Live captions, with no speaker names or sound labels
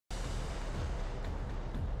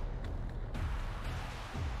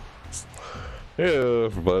Hey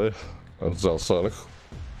everybody, I'm Sonic.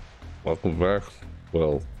 Welcome back.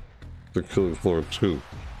 Well, to Killing Floor 2.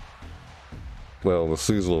 Well, the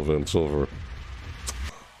seasonal event's over.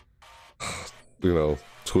 You know,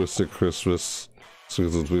 Twisted Christmas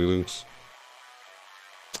season meetings.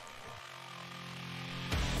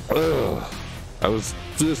 I was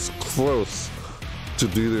this close to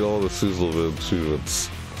beating all the seasonal event achievements.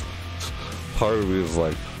 Part of me is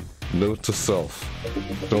like, note to self: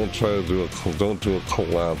 don't do a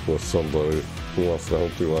collab with somebody who wants to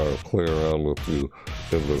help you out or play around with you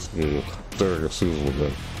in this game during a seasonal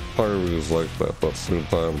event. Part of me is like that, but at the same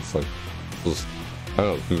time, it's like, just, I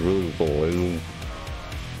don't really blame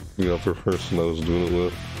the other person I was doing it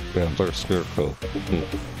with. Yeah, Dark Scarecrow.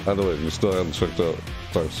 By the way, if you still haven't checked out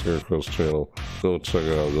Dark Scarecrow's channel, go check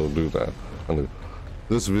it out, go do that. I mean,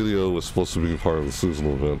 this video was supposed to be part of the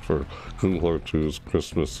seasonal event for Killing Floor 2's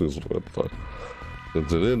Christmas seasonal event, but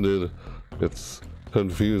since it ended, it's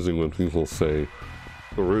confusing when people say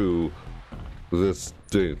through this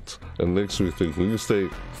date. And makes me think, when you say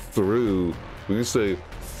through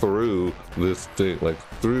this date, like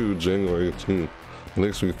through January 18th, it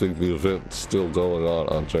makes me think the event's still going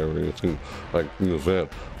on January 18th. Like the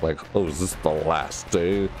event, like, oh, is this the last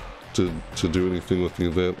day to do anything with the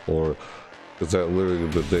event, or is that literally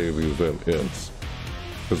the day the event ends?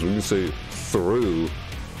 Because when you say through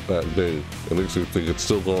that day, it makes me think it's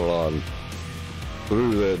still going on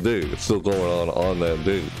through that day. It's still going on that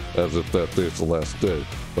day, as if that day's the last day.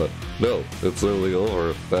 But no, it's literally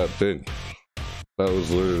over that day. That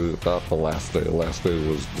was literally not the last day. The last day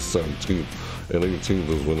was the 17th, and 18th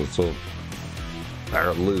is when it's over.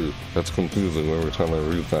 Apparently, that's confusing every time I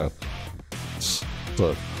read that.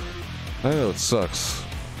 But I know it sucks.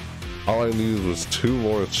 All I needed was 2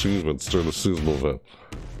 more achievements during the seasonal event.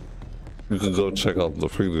 You can go check out the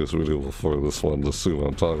previous video before this one to see what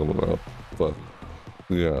I'm talking about. But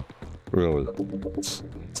yeah, really,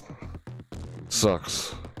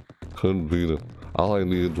 sucks. Couldn't beat it. All I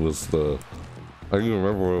needed was the, I can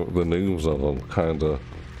remember the names of them, kinda.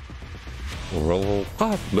 Revolt?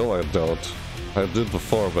 God, no I don't. I did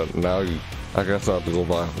before, but now I guess I have to go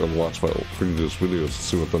back and watch my previous videos to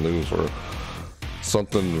see what the names were.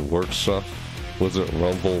 Something Workshop. Was it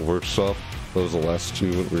Rumble Workshop? That was the last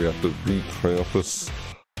achievement where you have to beat Krampus.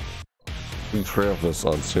 Beat Krampus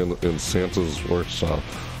in Santa's workshop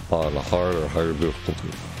on hard or higher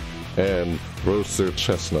difficulty. And roast their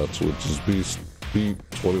chestnuts, which is beat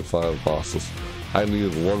 25 bosses. I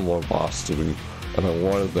needed 1 more boss to beat, and I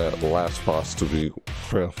wanted that last boss to be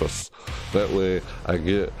Krampus. That way I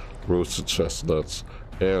get roasted chestnuts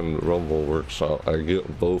and Rumble Workshop. I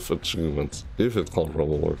get both achievements, if it's called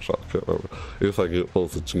Rumble Workshop, I can't remember. If I get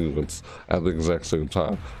both achievements at the exact same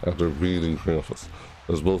time after beating Krampus.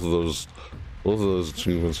 Because both of those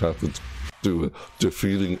achievements have to do with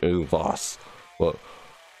defeating a boss. But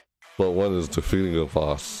one is defeating a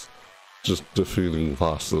boss, just defeating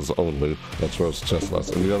bosses only, that's roast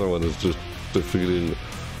chestnuts. And the other one is just defeat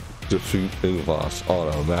a boss on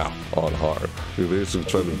a map on hard. You're basically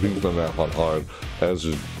trying to beat the map on hard as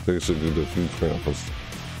you basically defeat Krampus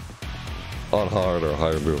on hard or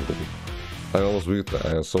higher difficulty. I almost beat that.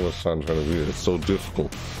 I had so much time trying to beat it. It's so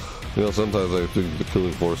difficult. You know, sometimes I think the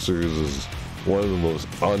Killing Floor series is one of the most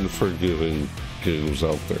unforgiving games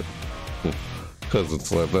out there. Because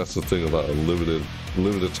it's like, that's the thing about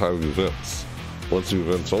limited time events. Once the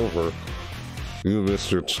event's over, you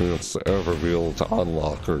miss your chance to ever be able to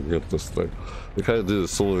unlock or get this thing. They kind of did a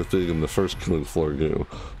similar thing in the first Killing Floor game,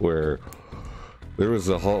 where there's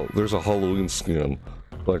a Halloween skin,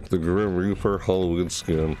 like the Grim Reaper Halloween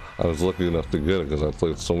skin. I was lucky enough to get it because I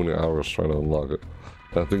played so many hours trying to unlock it.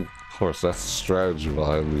 And I think, of course, that's the strategy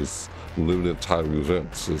behind these limited time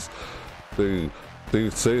events. Is they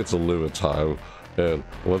say it's a limited time, and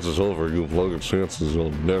once it's over, you blow your chances. You'll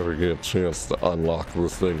never get a chance to unlock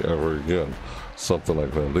this thing ever again. Something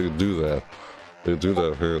like that. They do that. They do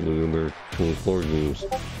that apparently in their Killing Floor games.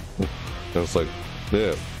 And it's like,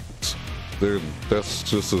 man, that's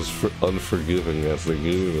just as unforgiving as the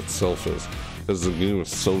game itself is. Because the game is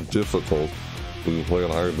so difficult when you play on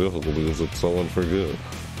higher difficulties, it's so unforgiving.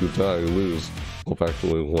 You die, you lose, go back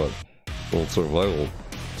to wave 1. Well, survival,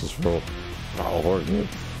 just for a hard game.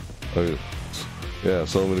 I mean, yeah,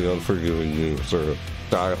 so many unforgiving games, or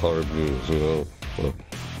die-hard games, you know. But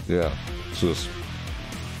yeah, it's just,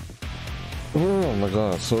 oh my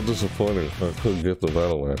god, so disappointing. I couldn't get the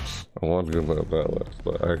Battleaxe. I wanted to get that Battleaxe,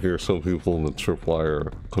 but I hear some people in the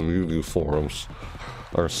Tripwire community forums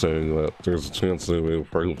are saying that there's a chance they may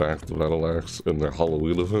bring back the Battleaxe in their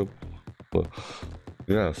Halloween event. But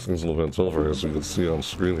yeah, seasonal event's over. As you can see on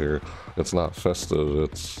screen here, it's not festive,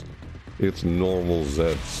 it's It's normal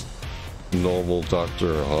Zeds. Normal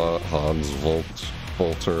Dr. Hans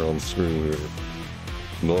Volter on screen here.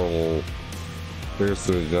 Normal. Here's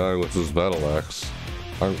the guy with his battle axe.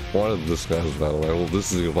 I wanted this guy's battle axe. Well,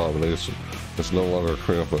 this is the Abomination. It's no longer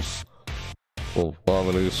Krampus. Well,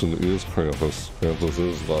 Abomination is Krampus. Krampus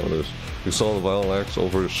is Abomination. You saw the battle axe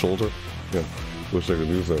over his shoulder? Yeah. Wish I could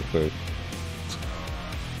use that thing.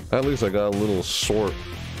 At least I got a little short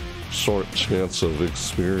chance of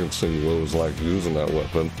experiencing what it was like using that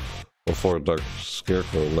weapon before Dark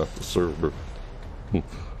Scarecrow left the server.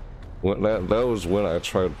 That was when I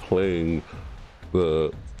tried playing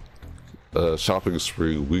the Shopping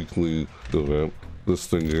Spree weekly event. This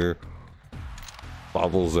thing here.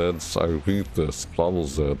 Bobble Zeds. I beat this. Bobble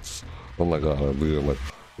Zeds. Oh my god, I did. Like,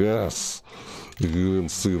 yes! If you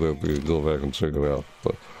didn't see that, you go back and check it out.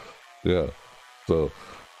 But, yeah. So,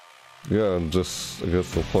 yeah, and just, I guess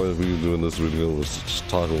the point of me doing this video was to just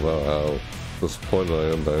talk about how disappointed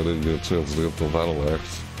I am that I didn't get a chance to get the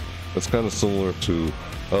Battleaxe. It's kind of similar to,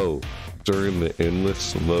 during the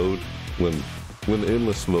Endless mode, when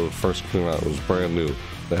Endless mode first came out, it was brand new.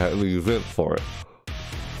 They had the event for it,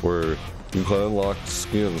 where you could unlock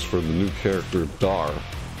skins for the new character Dar,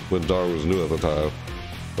 when Dar was new at the time.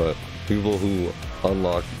 But people who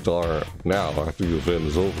unlock Dar now, after the event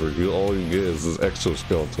is over, all you get is this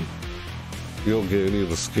exoskeleton. You don't get any of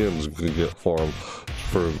the skins you can get for them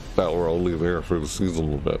that were only there for the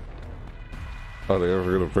seasonal event. Are they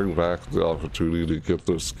ever going to bring back the opportunity to get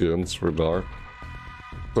those skins for Dar?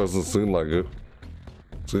 Doesn't seem like it.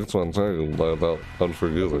 See, that's what I'm saying about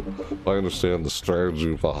Unforgiving. I understand the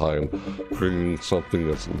strategy behind creating something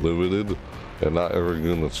that's limited and not ever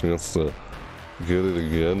getting a chance to get it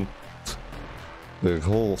again. The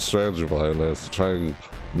whole strategy behind that is to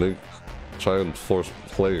try and force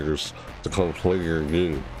players to come play your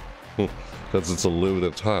game. Because it's a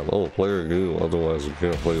limited time. Oh, play your game, otherwise you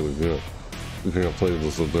can't play it again. You can't play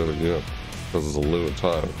this event again because it's a limited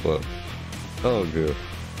time. But okay,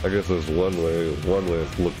 I guess there's one way of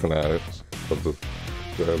looking at it. But the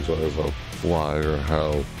strategy is why or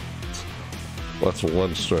how. That's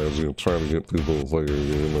one strategy of trying to get people to play your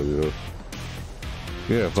game. Like,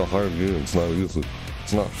 yeah, it's a hard game. It's not easy.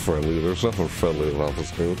 It's not friendly. There's nothing friendly about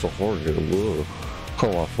this game. It's a horror game. Ugh.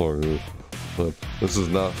 Come on, horror game. But this is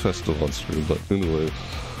not festive on stream. But anyway,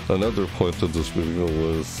 another point of this video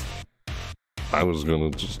was I was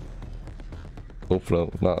gonna just open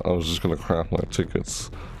up. I was just gonna craft my tickets,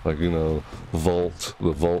 like, you know, the vault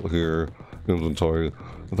here, inventory.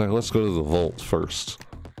 In fact, let's go to the vault first.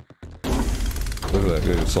 Look at that,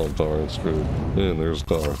 yeah, you saw Dar on screen. And there's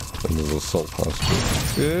Dar, and there's a assault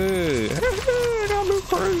costume. Yay! Hey, I got new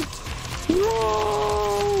crate!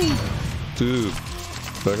 Whoa! Dude,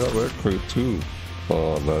 I got that crate too.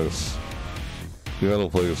 Oh, nice. Yeah, I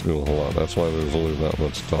don't play this game a whole lot. That's why there's only that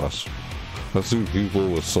much DOS. I've seen people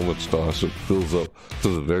with so much DOS it fills up to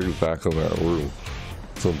the very back of that room.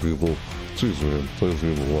 Some people, jeez man, play this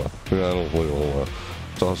game a lot. Yeah, I don't play a whole lot.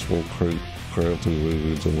 DOS won't granting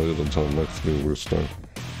maybe delayed until next game restart.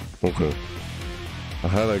 Okay.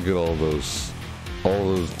 How did I get all those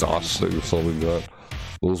DOS things that we got?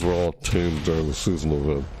 Those were all tamed during the seasonal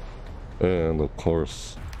event. And of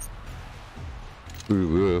course,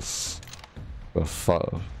 through this,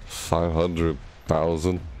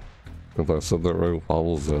 500,000. If I said that right,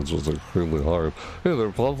 bobbleheads was extremely hard. Hey,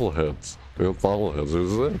 they're bobbleheads. They're bobbleheads.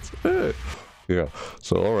 There's that. Hey. Yeah.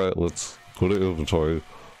 So, alright, let's go to inventory.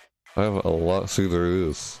 I have a lot. See, there it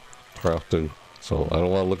is. Crafting. So, I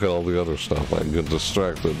don't want to look at all the other stuff. I get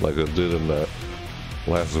distracted like I did in that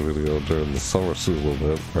last video during the summer season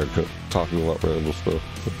event where I kept talking about random stuff.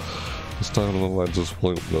 Just talking about my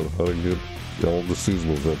disappointment of how to get all the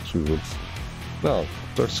seasonal event achievements. No,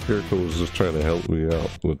 Dark Scarecrow was just trying to help me out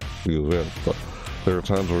with the event, but there were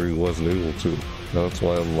times where he wasn't able to. Now that's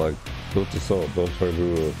why I'm like, put this out, don't try to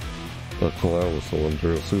do a collab with someone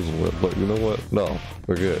during a season event. But you know what? No,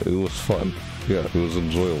 forget it. It was fun. Yeah, it was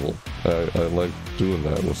enjoyable. I like doing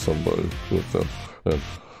that with somebody, with them. And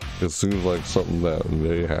it seems like something that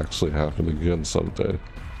may actually happen again someday.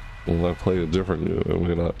 When I play a different game, it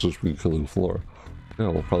may not just be killing Flora. Yeah,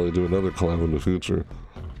 we'll probably do another collab in the future.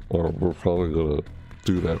 Or we're probably gonna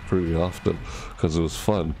do that pretty often because it was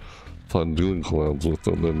fun doing collabs with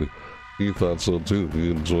them, and he thought so too. He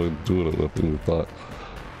enjoyed doing it with me. He thought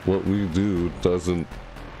what we do doesn't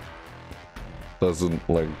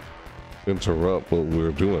like interrupt what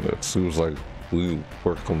we're doing. It seems like we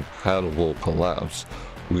were compatible collabs.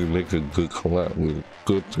 We make a good collab. We're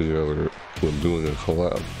good together when doing a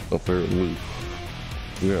collab. Apparently,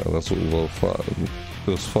 yeah, that's what we both thought. It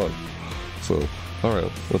was fun. So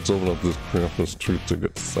Alright, let's open up this Krampus Treat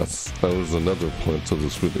Tickets. That was another point to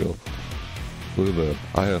this video. Look at that.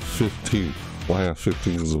 I have 15. Why I have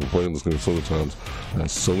 15? Because I've been playing this game so many times. I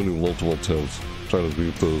had so many multiple attempts trying to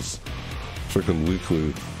beat those freaking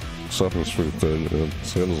weekly shopping street thing and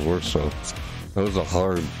Santa's Workshop. That was a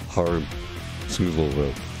hard seasonal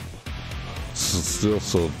event. Still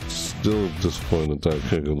disappointed that I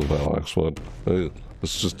can't get the Battleaxe one. Hey,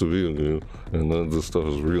 it's just a video game, and none of this stuff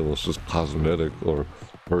is real. It's just cosmetic or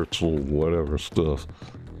virtual whatever stuff.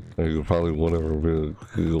 And you probably won't ever be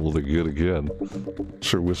able to get again.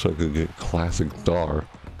 Sure wish I could get classic Dar,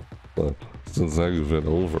 but since that event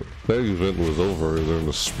was over during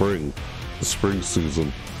the spring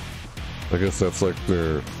season. I guess that's like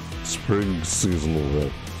their spring seasonal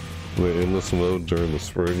event. The endless mode during the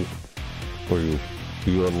spring, where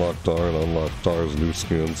you unlock Dar and unlock Dar's new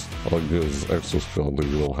skins. All you get is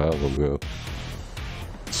exoskeleton, you don't have them yet.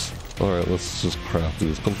 Alright, let's just craft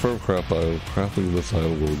these. Confirm craft item. Crafting this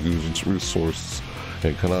item will use its resources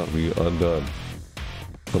and cannot be undone.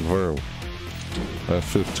 Confirm. I have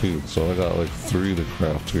 15, so I got like 3 to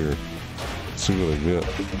craft here. Let's see what I get.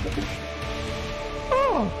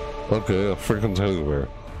 Oh! Okay, a freaking teddy bear.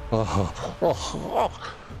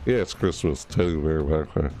 Yeah, it's Christmas. Teddy bear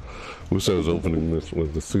back there. Wish I was opening this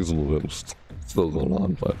with the seasonal event still going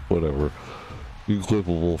on, but whatever.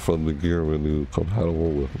 Equipable from the gear menu, compatible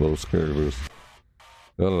with most characters.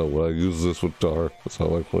 I don't know, would I use this with Dar? Because I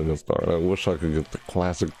like playing as Dar. I wish I could get the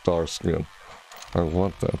classic Dar skin. I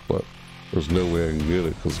want that, but there's no way I can get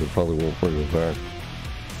it because they probably won't bring it back.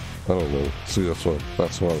 I don't know. See, that's what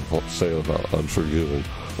I'm saying about unforgiving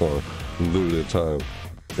or limited time.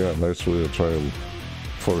 Yeah, nice way to try and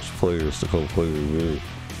force players to come play your game.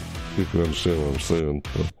 You can understand what I'm saying.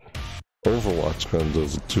 But Overwatch kind of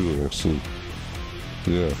does it too, actually.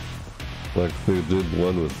 Yeah, like they did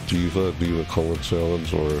one with Diva Color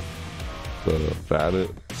Challenge, or the Bat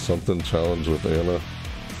something challenge with Anna.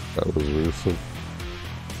 That was recent.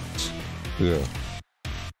 Yeah.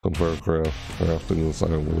 Confirm crafting this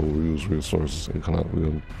item will use resources and cannot be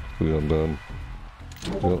undone.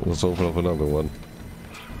 Yep, let's open up another one.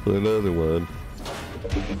 Another one.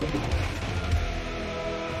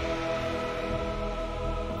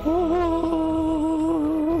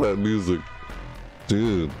 Oh, that music.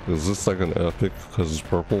 Dude, is this like an epic because it's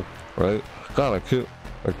purple, right? God,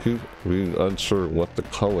 I keep being unsure what the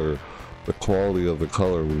quality of the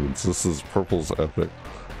color means. This is purple's epic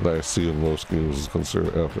that I see in most games is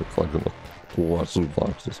considered epic, like in the Watson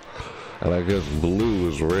boxes. And I guess blue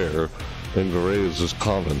is rare, and gray is just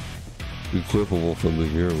common. Equipable from the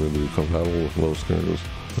gear menu, compatible with most characters.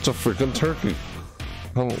 It's a freaking turkey!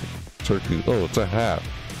 Oh, turkey. Oh, it's a hat.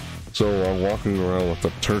 So I'm walking around with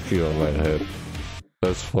a turkey on my head.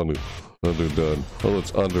 That's funny. Underdone. Oh,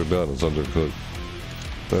 it's underdone. It's undercooked.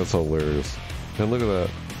 That's hilarious. And look at that.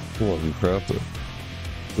 Come on, you craft it.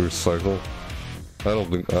 Recycle. I don't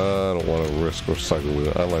want to risk recycling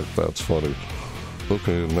it. I like that. It's funny.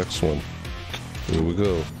 Okay, next one. Here we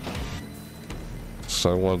go.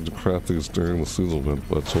 So I wanted to craft these during the season event,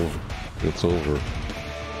 but it's over. It's over.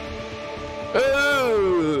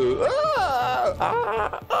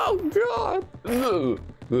 Oh God!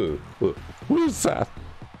 What is that?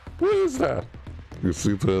 What is that? You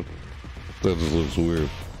see that? That just looks weird.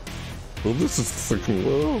 Well, this is freaking,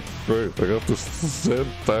 oh, great. I got this Zen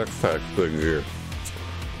backpack thing here.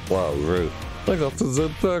 Wow, great. I got the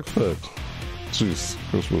Zen backpack. Jeez,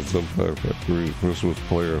 Christmas Zen backpack. Green Christmas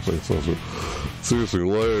player, I think so. Seriously,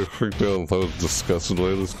 why I freaked out and thought it was disgusting by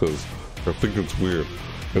this? Because I think it's weird.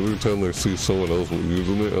 Every time I see someone else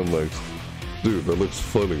using it, I'm like, dude, that looks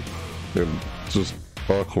funny. And just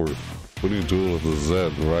awkward. What are you doing with the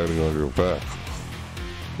Zen riding on your back?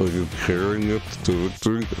 Like you're carrying it to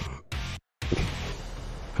victory?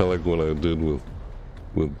 I like what I did with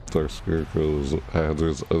Dark Scarecrows.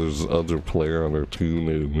 There's other player on their team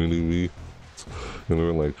named Mini-Me. And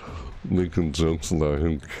they're like making jokes about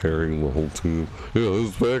him carrying the whole team. Yeah,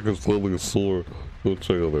 his back is slowly sore. Go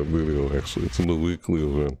check out that video actually. It's in the weekly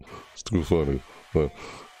event. It's too funny. But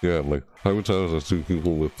yeah, like how many times I see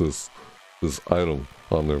people with this item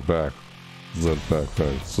on their back. That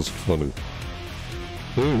backpack. It's just funny.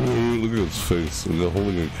 Oh, look at his face. He's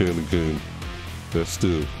holding a candy cane. That's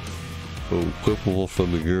still. Oh, equipable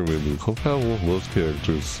from the gear menu. Compatible with most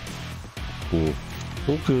characters. Cool.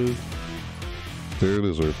 Okay. There it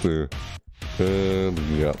is right there. And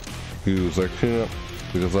yeah. I can't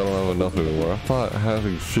because I don't have enough anymore. I thought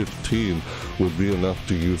having 15 would be enough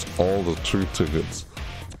to use all the treat tickets.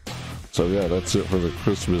 So yeah, that's it for the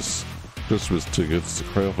Christmas tickets, the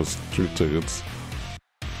Krampus Treat Tickets.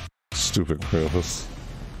 Stupid Krampus.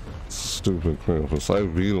 stupid Krampus. I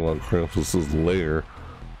beat him on Krampus's lair.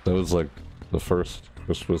 That was like the first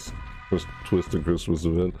Twisted Christmas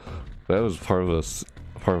event. That was part of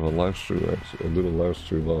a live stream actually. I did a live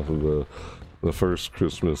stream off of the first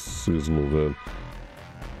Christmas seasonal event.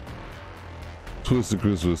 Twisted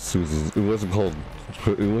Christmas Seasons. It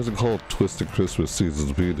wasn't called Twisted Christmas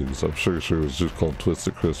Seasons Meetings. I'm sure it was just called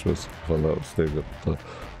Twisted Christmas, if I'm not mistaken. But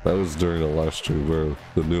that was during a live stream where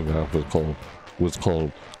the new map was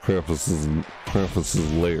called Krampus's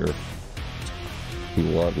Lair. If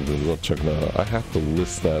you want, you can go check that out. I have to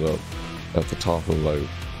list that up at the top of my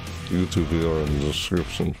YouTube video or in the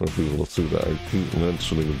description for people to see that. I keep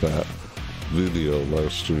mentioning that video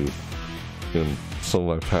live stream in some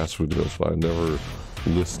of my past videos, but I never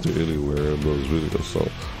list it anywhere in those videos,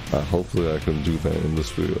 so hopefully I can do that in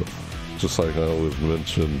this video. Just like I always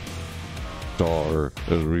mention Dar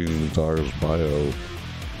and reading Dar's bio,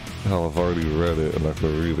 how I've already read it and I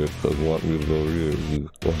can read it, but want me to go read it. If you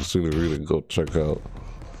want to see me read it, go check out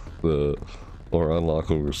or unlock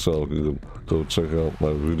them yourself. You can go check out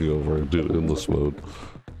my video where I did endless mode,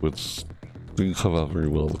 which didn't come out very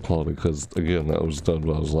well, the quality, because again, that was done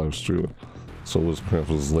while I was live streaming. So was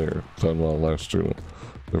Krampus Lair, done while live streaming.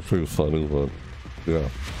 They're pretty funny, but yeah.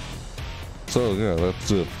 So yeah,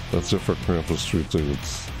 that's it. That's it for Krampus Treat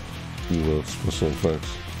Tickets. Special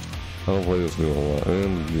effects. I don't play this game a lot.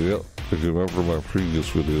 And yep, if you remember my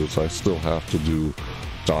previous videos, I still have to do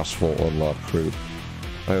Dodgeball Unlock Crate.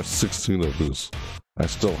 I have 16 of these. I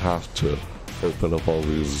still have to open up all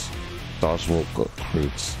these Dodgeball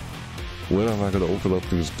crates. When am I going to open up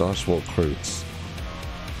these Dodgeball crates?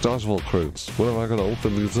 Dodgeball crates. When am I going to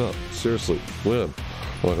open these up? Seriously, when?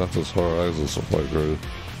 Well, I got this Horizon supply crate.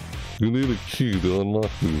 You need a key to unlock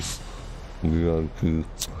these. Neon key.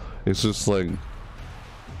 It's just like,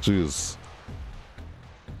 jeez.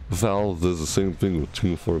 Valve does the same thing with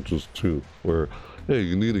Team Fortress 2, where, hey,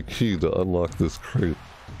 you need a key to unlock this crate.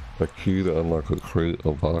 A key to unlock a crate,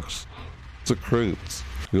 a box. It's a crate.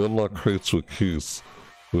 You unlock crates with keys,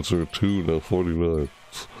 which are 2 to 49.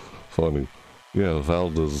 Funny. Yeah,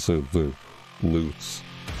 Valve does the same thing. Loots.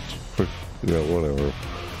 Yeah, whatever.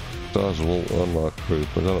 Dodgeball unlock crate.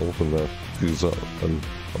 I gotta open these up. And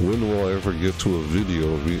when will I ever get to a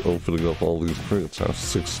video of me opening up all these crates? I have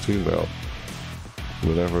 16 now.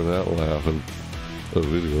 Whenever that will happen, a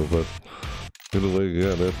video. But anyway,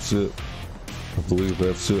 yeah, that's it. I believe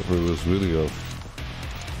that's it for this video.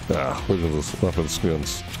 Ah, look at this weapon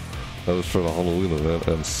skins. That was for the Halloween event,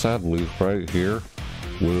 and sadly, right here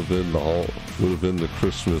would have been the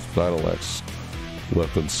Christmas Battleaxe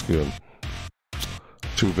weapon skin.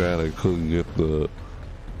 Too bad I couldn't get the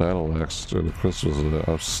Battleaxe during the Christmas event.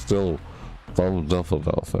 I'm still bummed up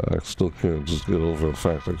about that. I still can't just get over the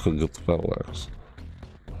fact I couldn't get the Battleaxe.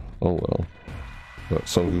 Oh well. But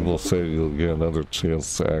some people say you'll get another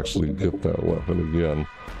chance to actually get that weapon again.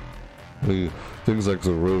 Things like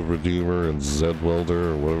the Road Redeemer and Zed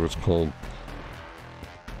Welder or whatever it's called,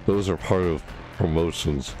 those are part of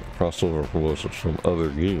promotions, crossover promotions from other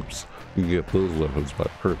games. You get those weapons by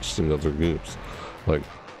purchasing other games. Like,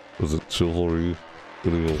 was it Chivalry,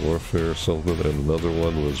 Medieval Warfare or something, and another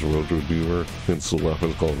one was Road Redeemer, hence the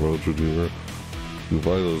weapon called Road Redeemer. You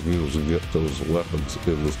buy those games and get those weapons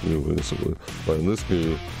in this game, basically. But in this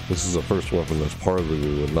game, this is the first weapon that's part of the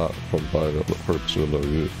game and not from buying up the purchase of another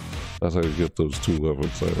game. That's how you get those two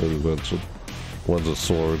weapons I already mentioned. One's a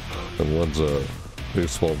sword, and one's a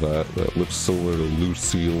baseball bat that looks similar to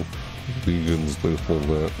Lucille Deegan's baseball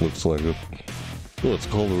bat. Looks like it. Oh, it's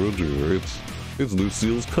called the Road Redeemer. It's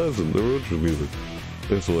Lucille's cousin, the Road Redeemer.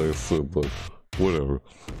 That's what I said, but whatever.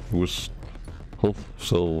 Hope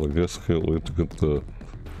so. I guess can't wait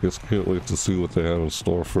to see what they have in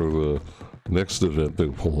store for the next event they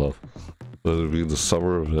pull up. Whether it be the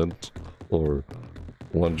summer event or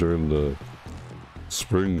one during the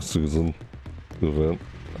spring season event.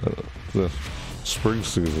 The spring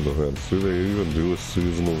season events. Do they even do a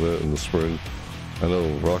seasonal event in the spring? I know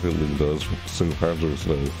Rocket League does with St. Patrick's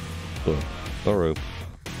Day, but alright.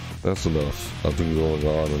 That's enough. I've been going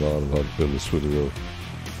on and on about in this video.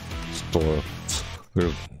 Store.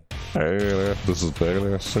 There's this is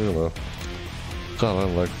Badass Santa. God, I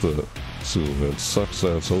like the seasonal event. Sucks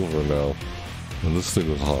that it's over now. And this thing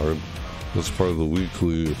is hard. This part of the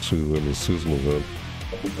weekly achievement is seasonal event.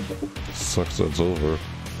 Sucks that's over.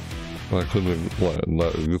 I couldn't make, what,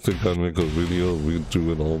 not, you think I'd make a video of me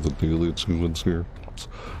doing all the daily achievements here?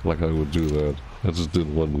 Like I would do that. I just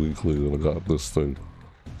did one weekly and I got this thing.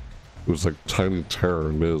 It was like Tiny Terror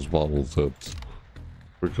and Miz models. That's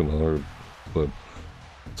freaking hard. But,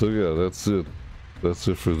 so yeah, that's it. That's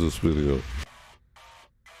it for this video.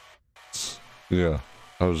 Yeah,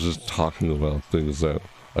 I was just talking about things that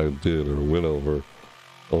I did or went over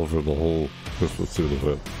the whole Christmas Skin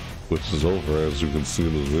event, which is over, as you can see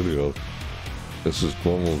in this video. It's just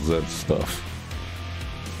normal Zed stuff.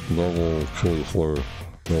 Normal killing floor,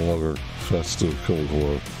 no longer festive killing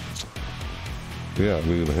floor. Yeah, I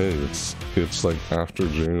mean, hey, it's like after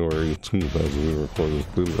January 18th as we record this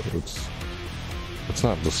video. It's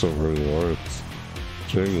not December anymore, it's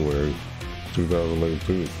January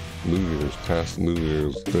 2019. New Year's, past New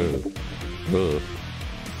Year's Day.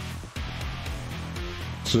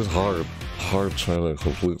 It's just hard trying to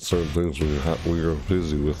complete certain things when you're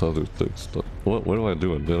busy with other things. But what am I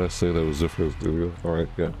doing? Did I say that was it for this video? Alright,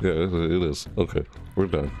 yeah, it is. Okay, we're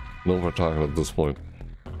done. No more talking at this point.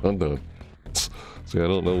 I'm done. See, I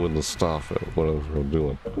don't know when to stop at whatever I'm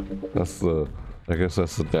doing. I guess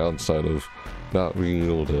that's the downside of not being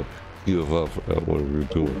able to give up at whatever you're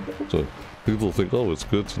doing. So people think, oh, it's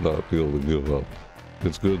good to not be able to give up.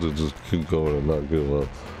 It's good to just keep going and not give up.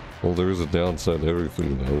 Well, there is a downside to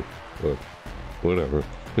everything, though. But whatever.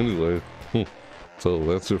 Anyway, so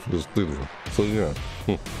that's it for this video. So yeah,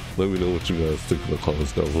 let me know what you guys think in the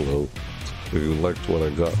comments down below. If you liked what I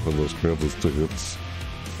got from those Krampus tickets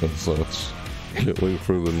and such. Can't wait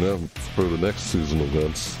for the next seasonal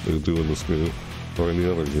events they do in this game or any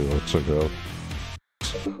other game I'll check out.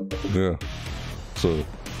 Yeah, so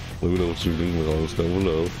let me know what you think in the comments down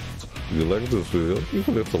below. If you like this video, you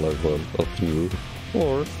can hit the like button, up to you.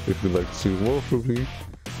 Or if you'd like to see more from me,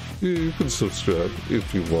 you can subscribe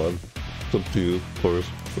if you want. It's up to you, of course,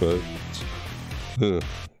 right? Yeah,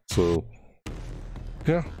 so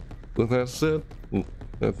yeah, with that said,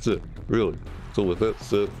 that's it, really. So with that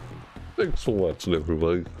said, thanks for watching,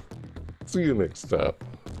 everybody. See you next time.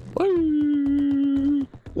 Bye!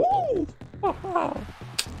 Woo!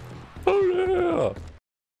 Oh yeah!